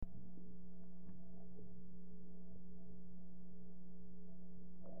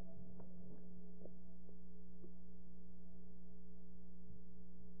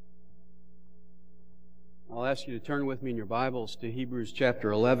ask you to turn with me in your Bibles to Hebrews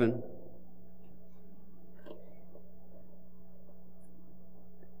chapter 11.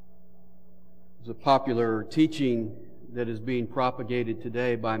 There's a popular teaching that is being propagated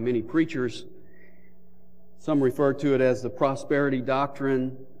today by many preachers. Some refer to it as the prosperity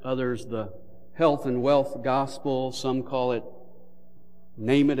doctrine, others the health and wealth gospel. Some call it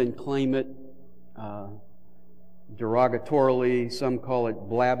name it and claim it. Derogatorily, some call it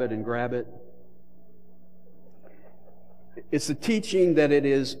blab it and grab it. It's a teaching that it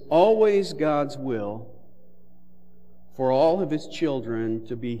is always God's will for all of His children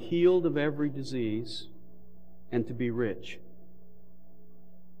to be healed of every disease and to be rich.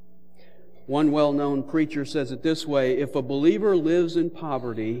 One well-known preacher says it this way: if a believer lives in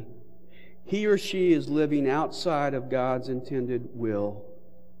poverty, he or she is living outside of God's intended will.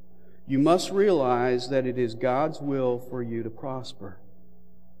 You must realize that it is God's will for you to prosper.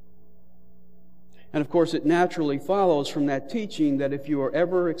 And of course, it naturally follows from that teaching that if you are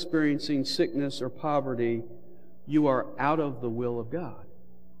ever experiencing sickness or poverty, you are out of the will of God.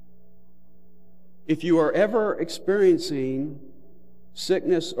 If you are ever experiencing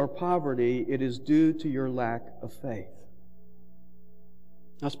sickness or poverty, it is due to your lack of faith.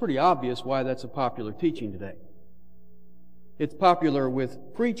 Now, it's pretty obvious why that's a popular teaching today. It's popular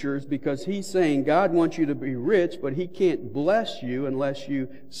with preachers because he's saying God wants you to be rich, but He can't bless you unless you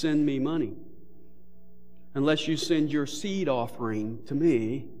send me money. Unless you send your seed offering to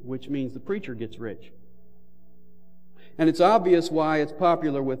me, which means the preacher gets rich. And it's obvious why it's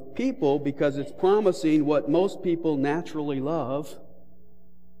popular with people, because it's promising what most people naturally love,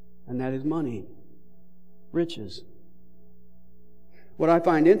 and that is money, riches. What I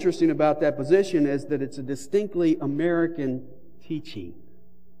find interesting about that position is that it's a distinctly American teaching.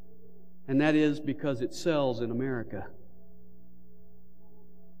 And that is because it sells in America.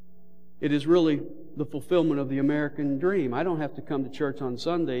 It is really the fulfillment of the American dream. I don't have to come to church on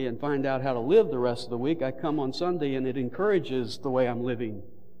Sunday and find out how to live the rest of the week. I come on Sunday and it encourages the way I'm living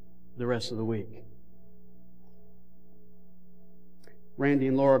the rest of the week. Randy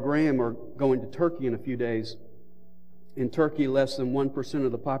and Laura Graham are going to Turkey in a few days. In Turkey, less than 1%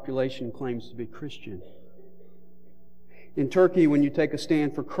 of the population claims to be Christian. In Turkey, when you take a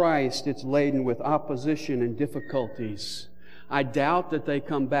stand for Christ, it's laden with opposition and difficulties. I doubt that they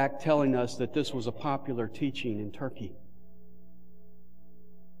come back telling us that this was a popular teaching in Turkey.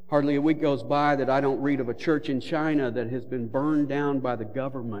 Hardly a week goes by that I don't read of a church in China that has been burned down by the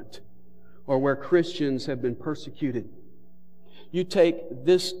government or where Christians have been persecuted. You take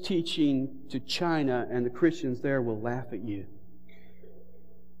this teaching to China and the Christians there will laugh at you.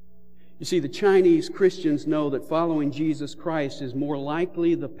 You see, the Chinese Christians know that following Jesus Christ is more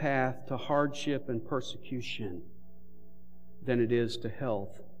likely the path to hardship and persecution than it is to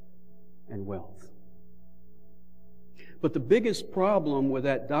health and wealth. But the biggest problem with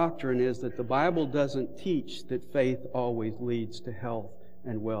that doctrine is that the Bible doesn't teach that faith always leads to health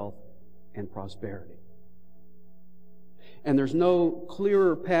and wealth and prosperity. And there's no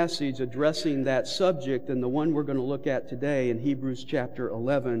clearer passage addressing that subject than the one we're going to look at today in Hebrews chapter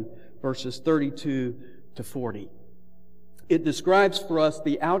 11, verses 32 to 40. It describes for us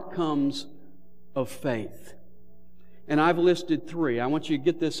the outcomes of faith. And I've listed 3. I want you to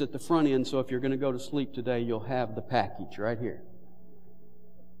get this at the front end, so if you're going to go to sleep today, you'll have the package right here.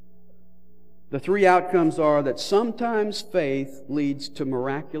 The 3 outcomes are that sometimes faith leads to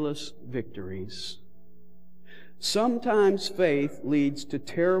miraculous victories. Sometimes faith leads to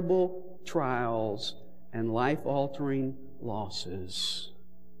terrible trials and life-altering losses.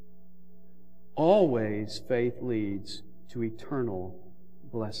 Always faith leads to eternal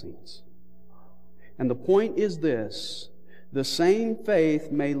blessings. And the point is this: the same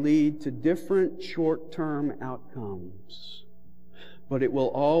faith may lead to different short-term outcomes, but it will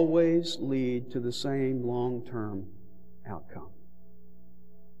always lead to the same long-term outcome.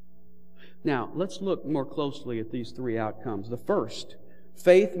 Now, let's look more closely at these 3 outcomes. The first,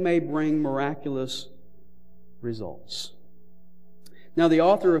 faith may bring miraculous results. Now, the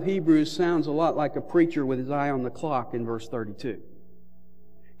author of Hebrews sounds a lot like a preacher with his eye on the clock in verse 32.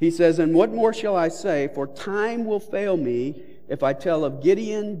 He says, "And what more shall I say? For time will fail me if I tell of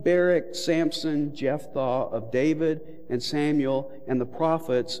Gideon, Barak, Samson, Jephthah, of David and Samuel and the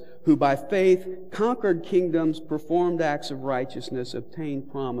prophets, who by faith conquered kingdoms, performed acts of righteousness,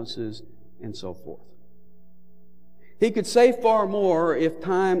 obtained promises, and so forth." He could say far more if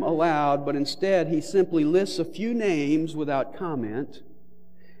time allowed, but instead he simply lists a few names without comment,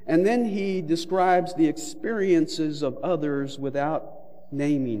 and then he describes the experiences of others without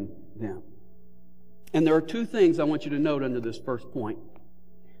naming them. And there are 2 things I want you to note under this first point.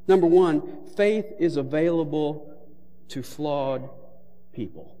 Number one, faith is available to flawed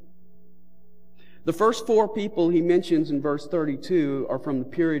people. The first four people he mentions in verse 32 are from the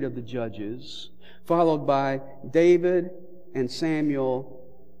period of the Judges, followed by David and Samuel,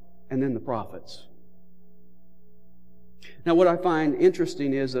 and then the prophets. Now, what I find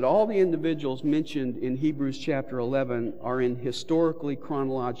interesting is that all the individuals mentioned in Hebrews chapter 11 are in historically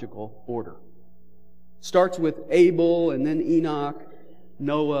chronological order. Starts with Abel, and then Enoch,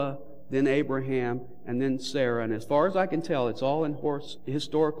 Noah, then Abraham, and then Sarah. And as far as I can tell, it's all in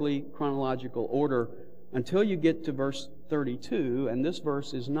historically chronological order until you get to verse 32, and this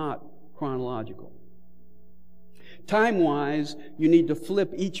verse is not chronological. Time-wise, you need to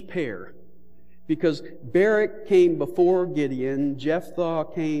flip each pair, because Barak came before Gideon, Jephthah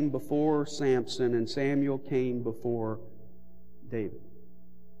came before Samson, and Samuel came before David.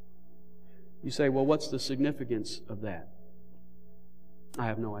 You say, well, what's the significance of that? I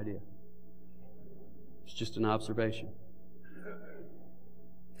have no idea. It's just an observation.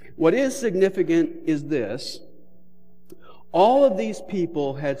 What is significant is this. All of these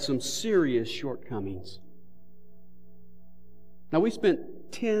people had some serious shortcomings. Now, we spent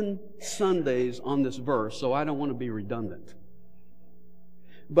 10 Sundays on this verse, so I don't want to be redundant.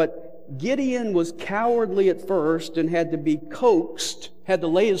 But Gideon was cowardly at first and had to be coaxed, had to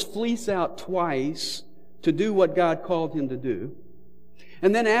lay his fleece out twice to do what God called him to do.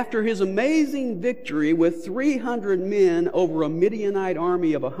 And then after his amazing victory with 300 men over a Midianite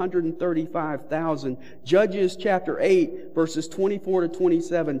army of 135,000, Judges chapter 8, verses 24 to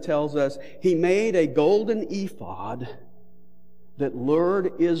 27 tells us he made a golden ephod that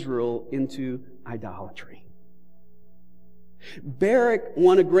lured Israel into idolatry. Barak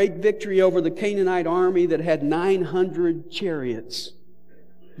won a great victory over the Canaanite army that had 900 chariots.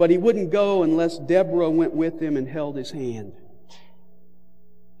 But he wouldn't go unless Deborah went with him and held his hand.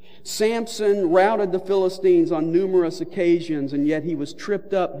 Samson routed the Philistines on numerous occasions, and yet he was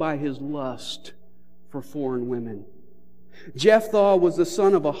tripped up by his lust for foreign women. Jephthah was the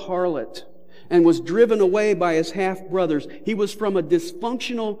son of a harlot and was driven away by his half-brothers. He was from a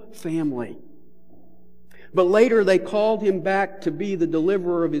dysfunctional family. But later they called him back to be the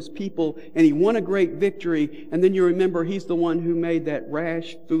deliverer of his people, and he won a great victory. And then you remember he's the one who made that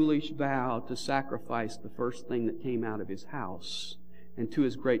rash, foolish vow to sacrifice the first thing that came out of his house. And to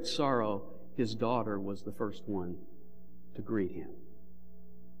his great sorrow, his daughter was the first one to greet him.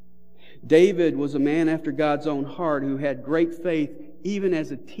 David was a man after God's own heart who had great faith even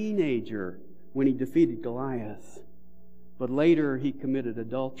as a teenager when he defeated Goliath. But later he committed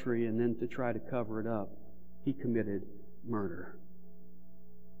adultery, and then to try to cover it up, he committed murder.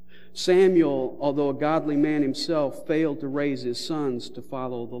 Samuel, although a godly man himself, failed to raise his sons to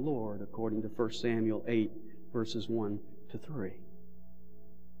follow the Lord, according to 1 Samuel 8, verses 1 to 3.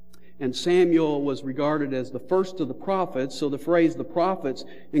 And Samuel was regarded as the first of the prophets, so the phrase the prophets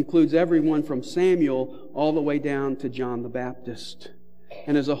includes everyone from Samuel all the way down to John the Baptist.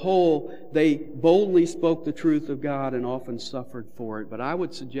 And as a whole, they boldly spoke the truth of God and often suffered for it. But I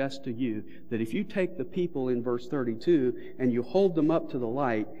would suggest to you that if you take the people in verse 32 and you hold them up to the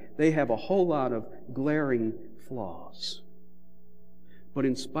light, they have a whole lot of glaring flaws. But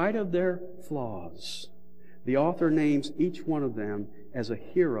in spite of their flaws, the author names each one of them as a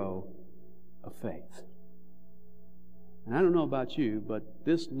hero of faith. And I don't know about you, but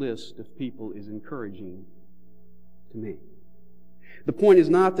this list of people is encouraging to me. The point is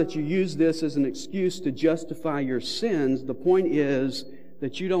not that you use this as an excuse to justify your sins. The point is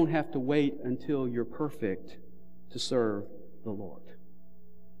that you don't have to wait until you're perfect to serve the Lord.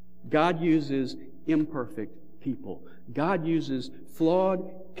 God uses imperfect people. God uses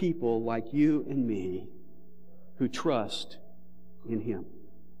flawed people like you and me who trust in Him.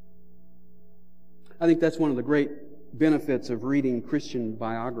 I think that's one of the great benefits of reading Christian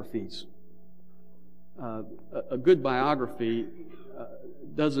biographies. A good biography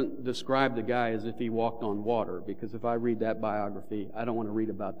doesn't describe the guy as if he walked on water, because if I read that biography, I don't want to read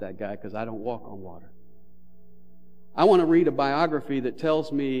about that guy because I don't walk on water. I want to read a biography that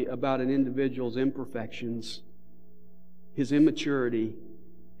tells me about an individual's imperfections, his immaturity,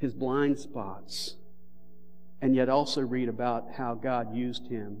 his blind spots, and yet also read about how God used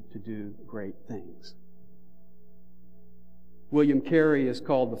him to do great things. William Carey is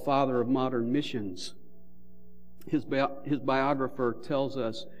called the father of modern missions. His biographer tells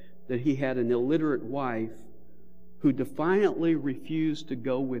us that he had an illiterate wife who defiantly refused to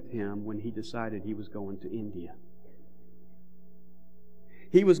go with him when he decided he was going to India.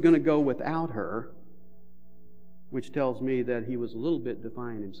 He was going to go without her, which tells me that he was a little bit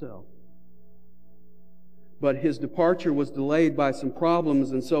defiant himself. but his departure was delayed by some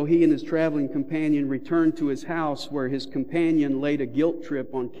problems, and so he and his traveling companion returned to his house, where his companion laid a guilt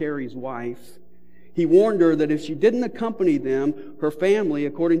trip on Carrie's wife. He warned her that if she didn't accompany them, her family,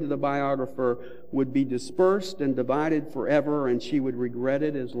 according to the biographer, would be dispersed and divided forever, and she would regret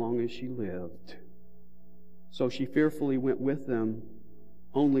it as long as she lived. So she fearfully went with them,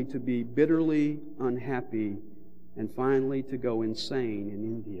 only to be bitterly unhappy and finally to go insane in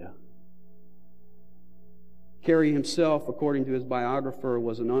India. Carey himself, according to his biographer,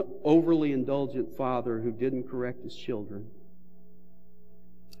 was an overly indulgent father who didn't correct his children.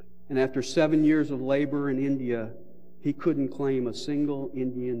 And after 7 years of labor in India, he couldn't claim a single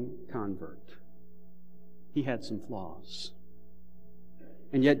Indian convert. He had some flaws.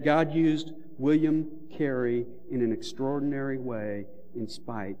 And yet God used William Carey in an extraordinary way in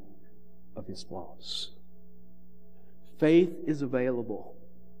spite of his flaws. Faith is available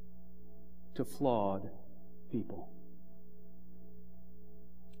to flawed people.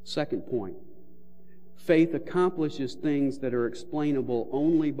 Second point, faith accomplishes things that are explainable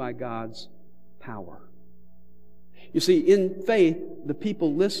only by God's power. You see, in faith, the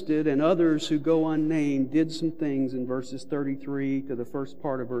people listed and others who go unnamed did some things in verses 33 to the first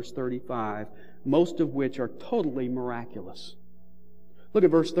part of verse 35, most of which are totally miraculous. Look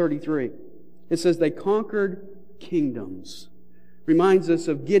at verse 33. It says, they conquered kingdoms. Reminds us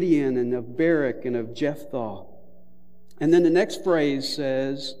of Gideon and of Barak and of Jephthah. And then the next phrase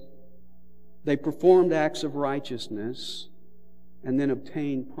says, they performed acts of righteousness and then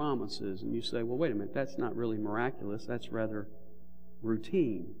obtained promises. And you say, well, wait a minute, that's not really miraculous. That's rather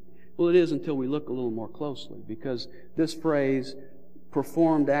routine. Well, it is until we look a little more closely, because this phrase,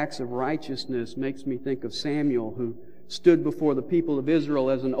 performed acts of righteousness, makes me think of Samuel, who stood before the people of Israel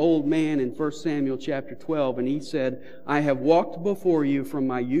as an old man in 1 Samuel chapter 12, and he said, I have walked before you from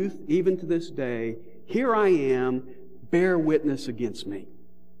my youth even to this day. Here I am, bear witness against me.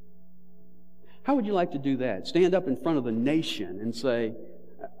 How would you like to do that? Stand up in front of the nation and say,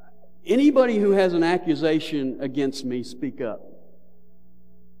 anybody who has an accusation against me, speak up.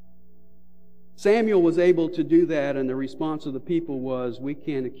 Samuel was able to do that, and the response of the people was, we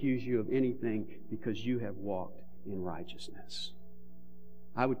can't accuse you of anything because you have walked in righteousness.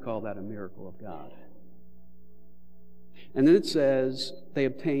 I would call that a miracle of God. And then it says they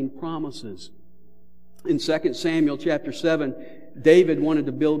obtained promises. In 2 Samuel chapter 7, David wanted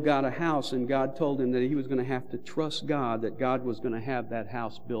to build God a house, and God told him that he was going to have to trust God, that God was going to have that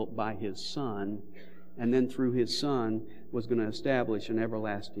house built by his son, and then through his son was going to establish an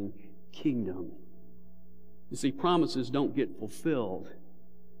everlasting kingdom. You see, promises don't get fulfilled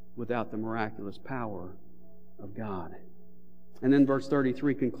without the miraculous power of God. And then verse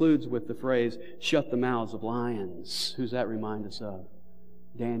 33 concludes with the phrase, shut the mouths of lions. Who's that remind us of?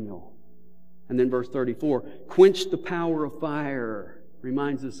 Daniel. And then verse 34, quench the power of fire.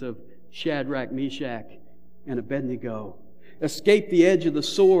 Reminds us of Shadrach, Meshach, and Abednego. Escape the edge of the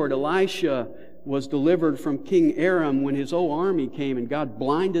sword. Elisha was delivered from King Aram when his whole army came, and God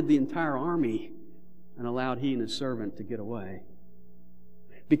blinded the entire army and allowed he and his servant to get away.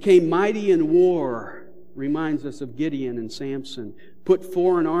 Became mighty in war. Reminds us of Gideon and Samson. Put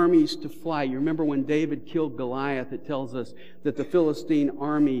foreign armies to flight. You remember when David killed Goliath, it tells us that the Philistine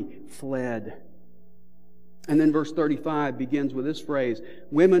army fled. And then verse 35 begins with this phrase,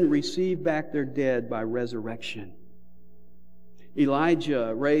 women receive back their dead by resurrection.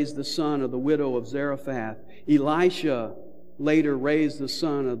 Elijah raised the son of the widow of Zarephath. Elisha later raised the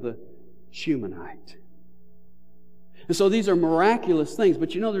son of the Shunammite. And so these are miraculous things.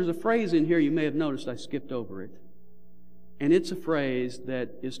 But you know, there's a phrase in here you may have noticed I skipped over it. And it's a phrase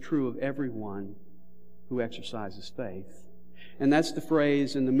that is true of everyone who exercises faith. And that's the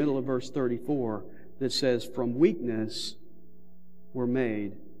phrase in the middle of verse 34 that says, from weakness we're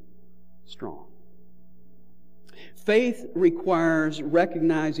made strong. Faith requires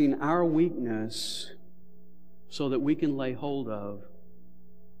recognizing our weakness so that we can lay hold of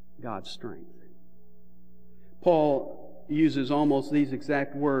God's strength. Paul uses almost these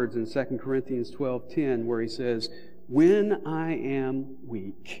exact words in 2 Corinthians 12:10, where he says, when I am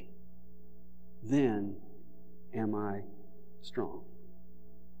weak, then am I strong.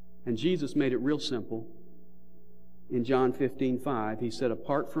 And Jesus made it real simple. In John 15:5, he said,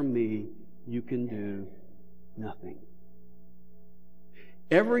 apart from me, you can do nothing.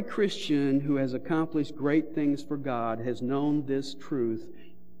 Every Christian who has accomplished great things for God has known this truth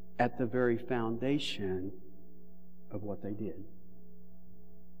at the very foundation of what they did.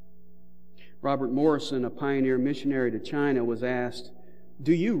 Robert Morrison, a pioneer missionary to China, was asked,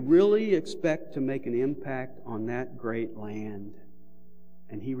 do you really expect to make an impact on that great land?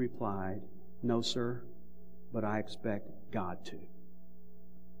 And he replied, no, sir. but I expect God to.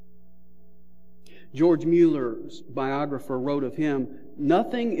 George Mueller's biographer wrote of him,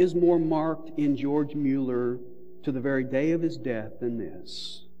 "Nothing is more marked in George Mueller to the very day of his death than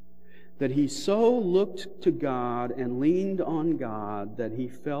this, that he so looked to God and leaned on God that he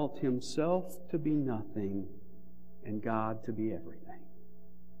felt himself to be nothing and God to be everything."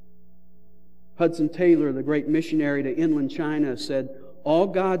 Hudson Taylor, the great missionary to inland China, said, "All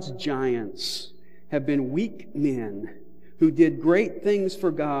God's giants have been weak men who did great things for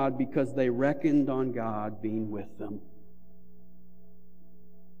God because they reckoned on God being with them."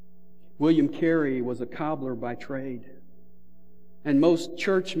 William Carey was a cobbler by trade, and most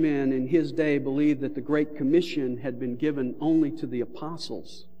churchmen in his day believed that the Great Commission had been given only to the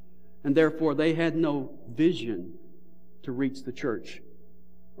apostles, and therefore they had no vision to reach the church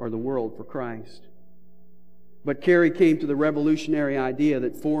or the world for Christ. But Carey came to the revolutionary idea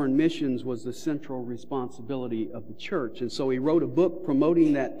that foreign missions was the central responsibility of the church. And so he wrote a book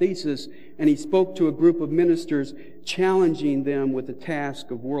promoting that thesis, and he spoke to a group of ministers challenging them with the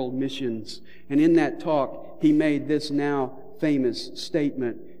task of world missions. And in that talk, he made this now famous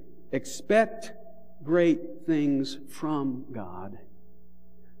statement: "Expect great things from God.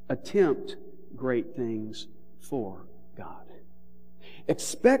 Attempt great things for God."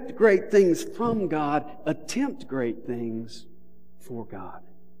 Expect great things from God. Attempt great things for God.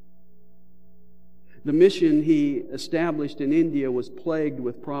 The mission he established in India was plagued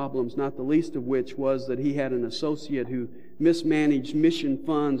with problems, not the least of which was that he had an associate who mismanaged mission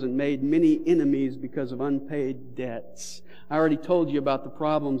funds and made many enemies because of unpaid debts. I already told you about the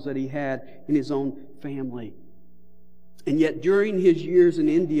problems that he had in his own family. And yet during his years in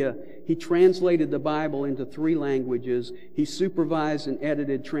India, he translated the Bible into 3 languages. He supervised and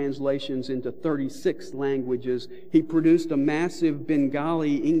edited translations into 36 languages. He produced a massive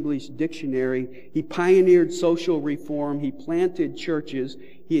Bengali English dictionary. He pioneered social reform. He planted churches.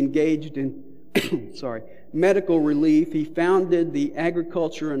 He engaged in medical relief. He founded the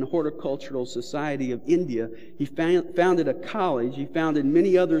Agriculture and Horticultural Society of India. He founded a college. He founded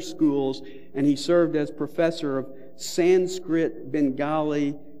many other schools. And he served as professor of Sanskrit,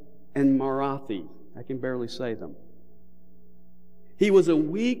 Bengali, and Marathi. I can barely say them. He was a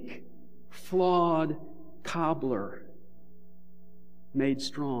weak, flawed cobbler made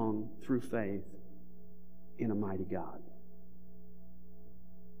strong through faith in a mighty God.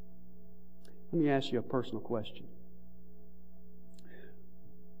 Let me ask you a personal question.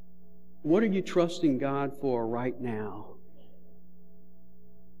 What are you trusting God for right now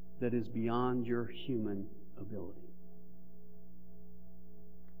that is beyond your human ability?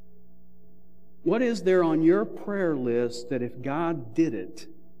 What is there on your prayer list that if God did it,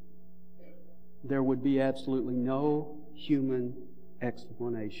 there would be absolutely no human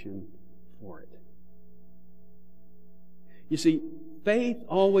explanation for it? You see, faith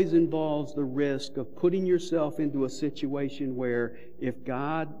always involves the risk of putting yourself into a situation where if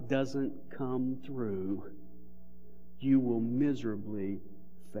God doesn't come through, you will miserably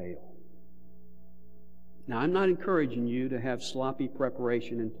fail. Now, I'm not encouraging you to have sloppy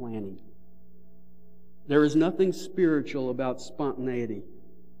preparation and planning. There is nothing spiritual about spontaneity.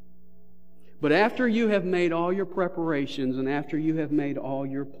 But after you have made all your preparations and after you have made all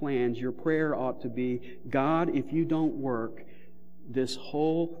your plans, your prayer ought to be, God, if you don't work, this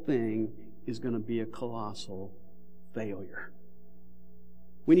whole thing is going to be a colossal failure.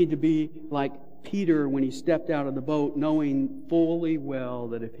 We need to be like Peter when he stepped out of the boat, knowing fully well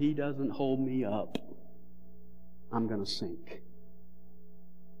that if he doesn't hold me up, I'm going to sink.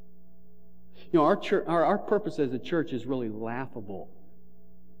 You know, our purpose as a church is really laughable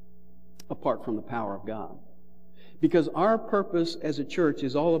apart from the power of God. Because our purpose as a church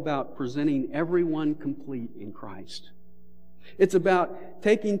is all about presenting everyone complete in Christ. It's about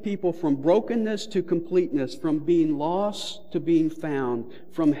taking people from brokenness to completeness, from being lost to being found,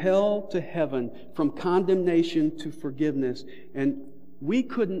 from hell to heaven, from condemnation to forgiveness. And we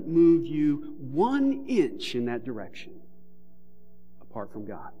couldn't move you 1 inch in that direction apart from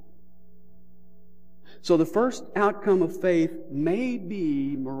God. So the first outcome of faith may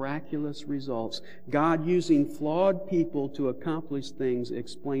be miraculous results. God using flawed people to accomplish things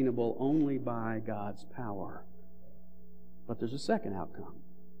explainable only by God's power. But there's a second outcome.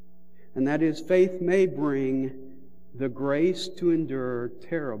 And that is faith may bring the grace to endure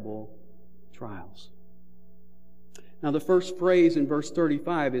terrible trials. Now the first phrase in verse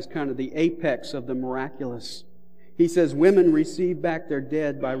 35 is kind of the apex of the miraculous. He says, women receive back their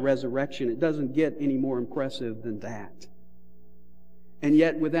dead by resurrection. It doesn't get any more impressive than that. And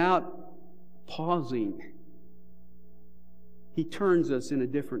yet, without pausing, he turns us in a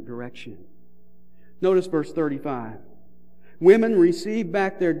different direction. Notice verse 35. Women received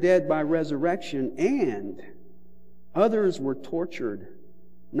back their dead by resurrection, and others were tortured,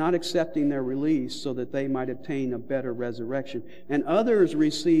 not accepting their release so that they might obtain a better resurrection. And others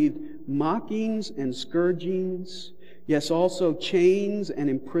received mockings and scourgings, yes, also chains and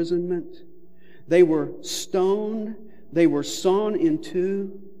imprisonment. They were stoned, they were sawn in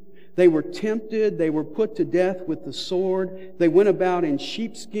two, they were tempted, they were put to death with the sword. They went about in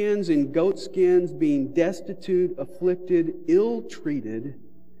sheepskins and goatskins, being destitute, afflicted, ill-treated,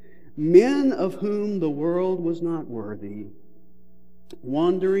 men of whom the world was not worthy,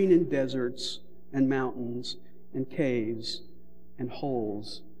 wandering in deserts and mountains and caves and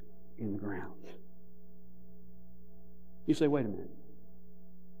holes in the ground. You say, wait a minute.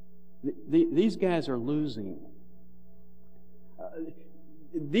 These guys are losing.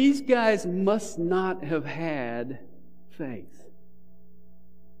 These guys must not have had faith.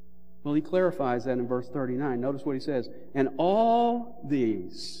 Well, he clarifies that in verse 39. Notice what he says. And all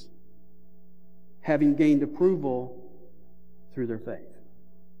these, having gained approval through their faith.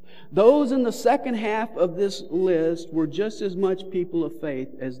 Those in the second half of this list were just as much people of faith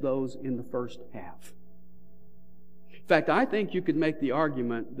as those in the first half. In fact, I think you could make the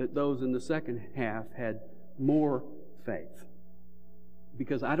argument that those in the second half had more faith.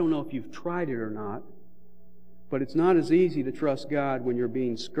 Because I don't know if you've tried it or not, but it's not as easy to trust God when you're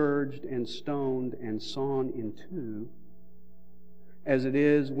being scourged and stoned and sawn in two as it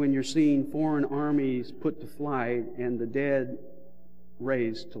is when you're seeing foreign armies put to flight and the dead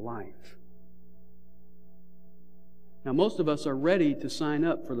raised to life. Now, most of us are ready to sign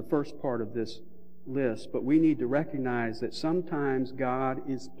up for the first part of this list, but we need to recognize that sometimes God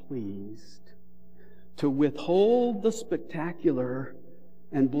is pleased to withhold the spectacular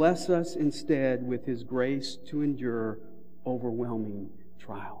and bless us instead with His grace to endure overwhelming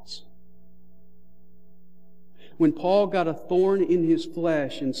trials. When Paul got a thorn in his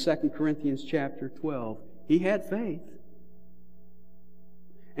flesh in 2 Corinthians chapter 12, he had faith.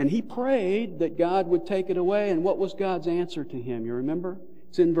 And he prayed that God would take it away. And what was God's answer to him? You remember?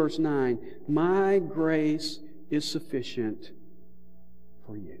 It's in verse 9. My grace is sufficient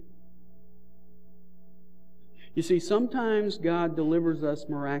for you. You see, sometimes God delivers us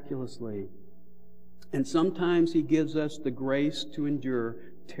miraculously. And sometimes He gives us the grace to endure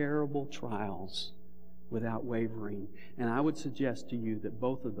terrible trials without wavering. And I would suggest to you that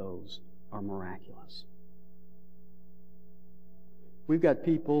both of those are miraculous. We've got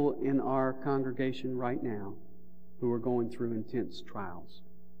people in our congregation right now who are going through intense trials.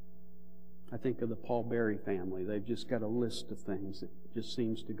 I think of the Paul Berry family. They've just got a list of things that just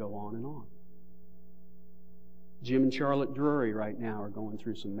seems to go on and on. Jim and Charlotte Drury right now are going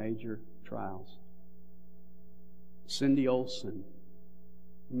through some major trials. Cindy Olson,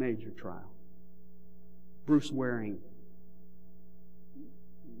 major trial. Bruce Waring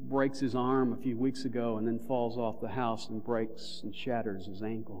breaks his arm a few weeks ago and then falls off the house and breaks and shatters his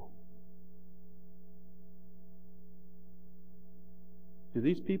ankle. Do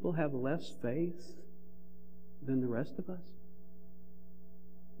these people have less faith than the rest of us?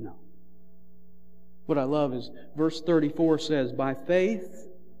 No. What I love is verse 34 says, by faith,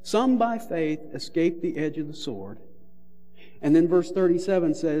 some by faith escaped the edge of the sword. And then verse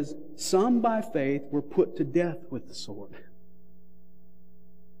 37 says, some by faith were put to death with the sword.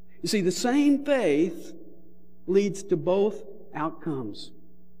 You see, the same faith leads to both outcomes.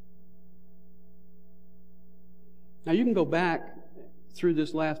 Now you can go back through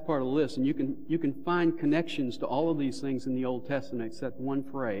this last part of the list and you can find connections to all of these things in the Old Testament except one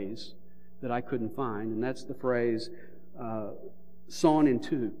phrase that I couldn't find, and that's the phrase sawn in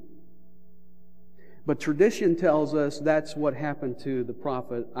two. But tradition tells us that's what happened to the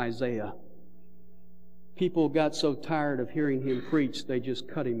prophet Isaiah. People got so tired of hearing him preach, they just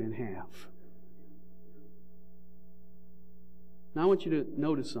cut him in half. Now I want you to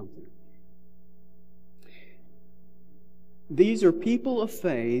notice something. These are people of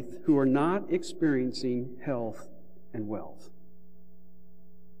faith who are not experiencing health and wealth.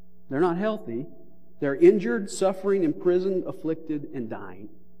 They're not healthy. They're injured, suffering, imprisoned, afflicted, and dying.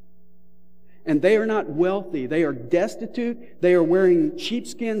 And they are not wealthy. They are destitute. They are wearing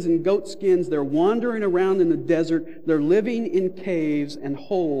sheepskins and goatskins. They're wandering around in the desert. They're living in caves and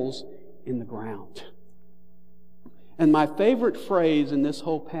holes in the ground. And my favorite phrase in this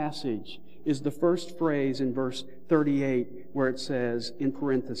whole passage is the first phrase in verse 38 where it says, in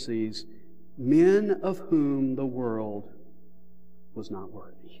parentheses, men of whom the world was not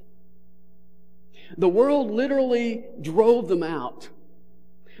worthy. The world literally drove them out.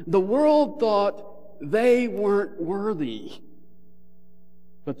 The world thought they weren't worthy.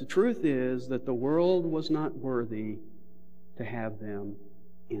 But the truth is that the world was not worthy to have them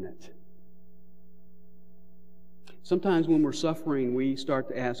in it. Sometimes when we're suffering, we start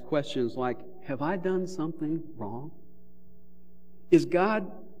to ask questions like, have I done something wrong? Is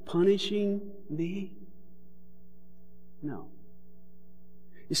God punishing me? No.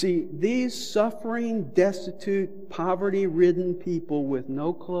 You see, these suffering, destitute, poverty-ridden people with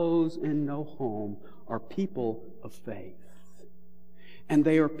no clothes and no home are people of faith. And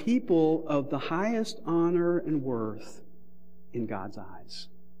they are people of the highest honor and worth in God's eyes.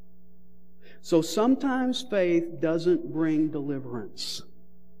 So sometimes faith doesn't bring deliverance.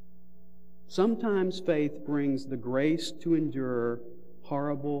 Sometimes faith brings the grace to endure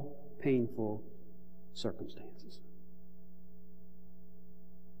horrible, painful circumstances.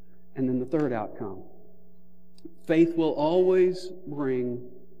 And then the third outcome. Faith will always bring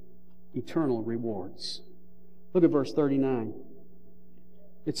eternal rewards. Look at verse 39.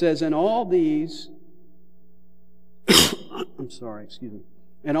 It says, and all these,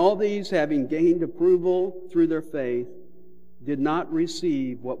 and all these, having gained approval through their faith, did not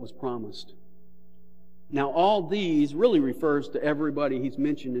receive what was promised. Now, all these really refers to everybody he's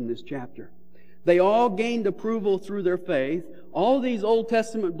mentioned in this chapter. They all gained approval through their faith. All these Old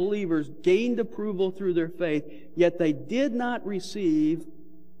Testament believers gained approval through their faith, yet they did not receive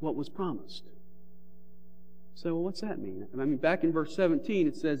what was promised. So what's that mean? I mean, back in verse 17,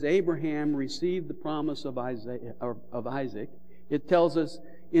 it says Abraham received the promise of Isaac. It tells us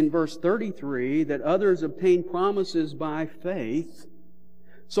in verse 33 that others obtained promises by faith.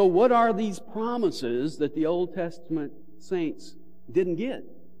 So what are these promises that the Old Testament saints didn't get?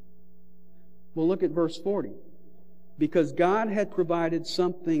 Well, look at verse 40. Because God had provided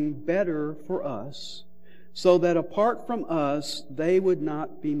something better for us, so that apart from us, they would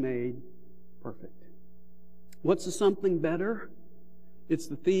not be made perfect. What's the something better? It's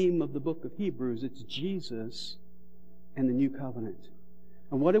the theme of the book of Hebrews. It's Jesus and the new covenant.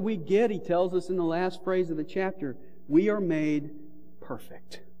 And what do we get? He tells us in the last phrase of the chapter, we are made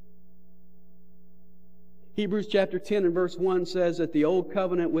perfect. Hebrews chapter 10 and verse 1 says that the old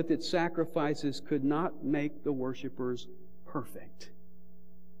covenant with its sacrifices could not make the worshipers perfect.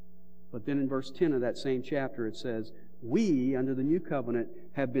 But then in verse 10 of that same chapter it says, we, under the new covenant,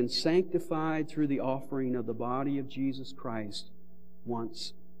 have been sanctified through the offering of the body of Jesus Christ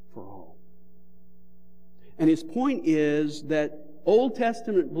once for all. And his point is that Old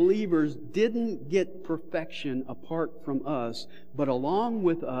Testament believers didn't get perfection apart from us, but along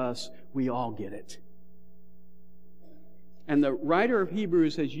with us, we all get it. And the writer of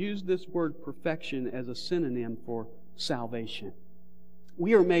Hebrews has used this word perfection as a synonym for salvation.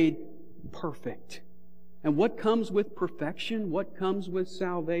 We are made perfect. And what comes with perfection? What comes with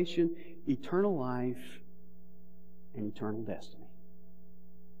salvation? Eternal life and eternal destiny.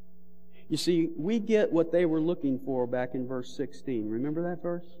 You see, we get what they were looking for back in verse 16. Remember that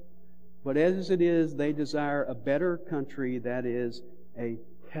verse? But as it is, they desire a better country, that is, a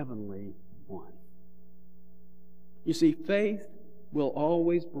heavenly one. You see, faith will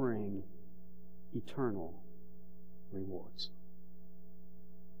always bring eternal rewards.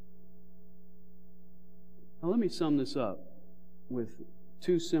 Now let me sum this up with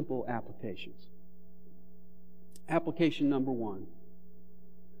two simple applications. Application number one.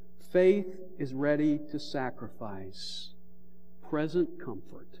 Faith is ready to sacrifice present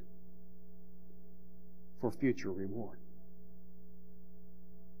comfort for future reward.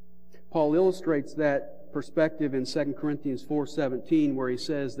 Paul illustrates that perspective in 2 Corinthians 4:17, where he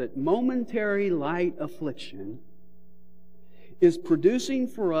says that momentary light affliction is producing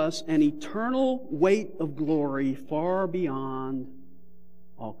for us an eternal weight of glory far beyond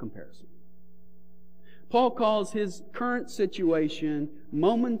all comparison. Paul calls his current situation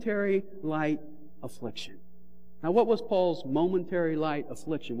momentary light affliction. Now, what was Paul's momentary light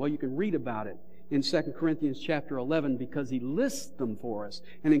affliction? Well, you can read about it in 2 Corinthians chapter 11 because he lists them for us.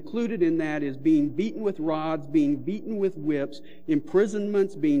 And included in that is being beaten with rods, being beaten with whips,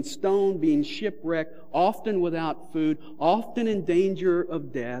 imprisonments, being stoned, being shipwrecked, often without food, often in danger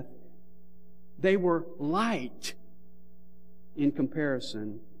of death. They were light in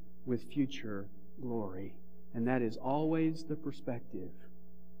comparison with future glory. And that is always the perspective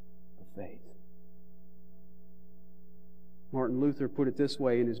of faith. Martin Luther put it this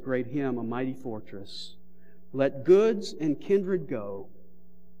way in his great hymn, A Mighty Fortress. Let goods and kindred go,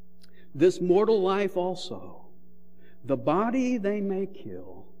 this mortal life also. The body they may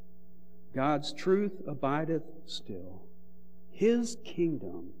kill, God's truth abideth still. His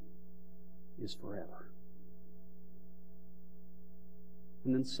kingdom is forever.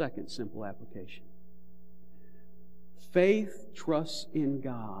 And then second simple application. Faith trusts in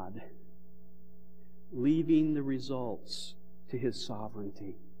God, leaving the results to His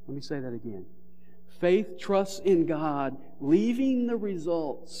sovereignty. Let me say that again. Faith trusts in God, leaving the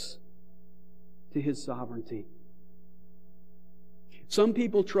results to His sovereignty. Some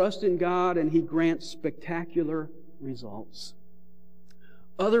people trust in God and He grants spectacular results.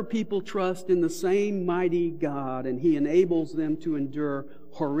 Other people trust in the same mighty God and He enables them to endure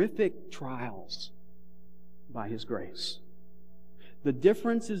horrific trials by His grace. The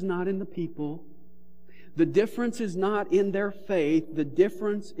difference is not in the people. The difference is not in their faith. The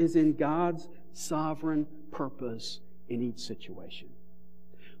difference is in God's sovereign purpose in each situation.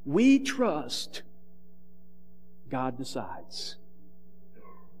 We trust, God decides.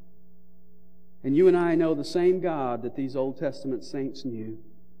 And you and I know the same God that these Old Testament saints knew.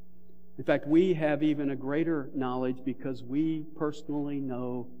 In fact, we have even a greater knowledge because we personally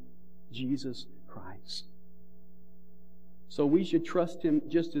know Jesus Christ. So we should trust Him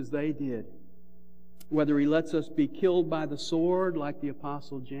just as they did. Whether He lets us be killed by the sword like the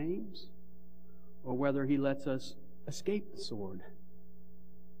Apostle James, or whether He lets us escape the sword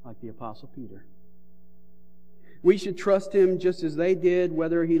like the Apostle Peter. We should trust Him just as they did,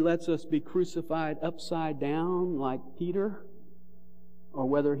 whether He lets us be crucified upside down like Peter, or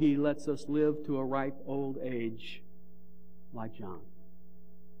whether He lets us live to a ripe old age like John.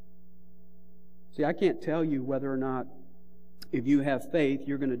 See, I can't tell you whether or not, if you have faith,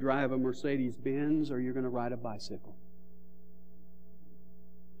 you're going to drive a Mercedes-Benz or you're going to ride a bicycle.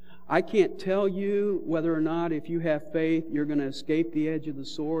 I can't tell you whether or not, if you have faith, you're going to escape the edge of the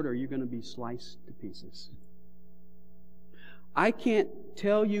sword or you're going to be sliced to pieces. I can't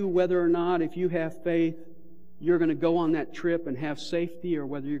tell you whether or not, if you have faith, you're going to go on that trip and have safety or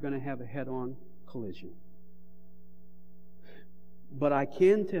whether you're going to have a head-on collision. But I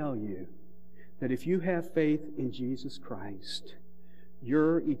can tell you that if you have faith in Jesus Christ,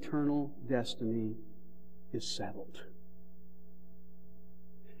 your eternal destiny is settled.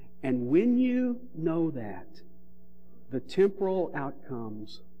 And when you know that, the temporal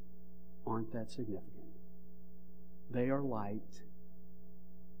outcomes aren't that significant. They are light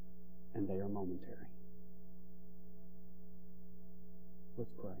and they are momentary.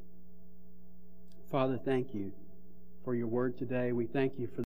 Let's pray. Father, thank You for Your word today. We thank You for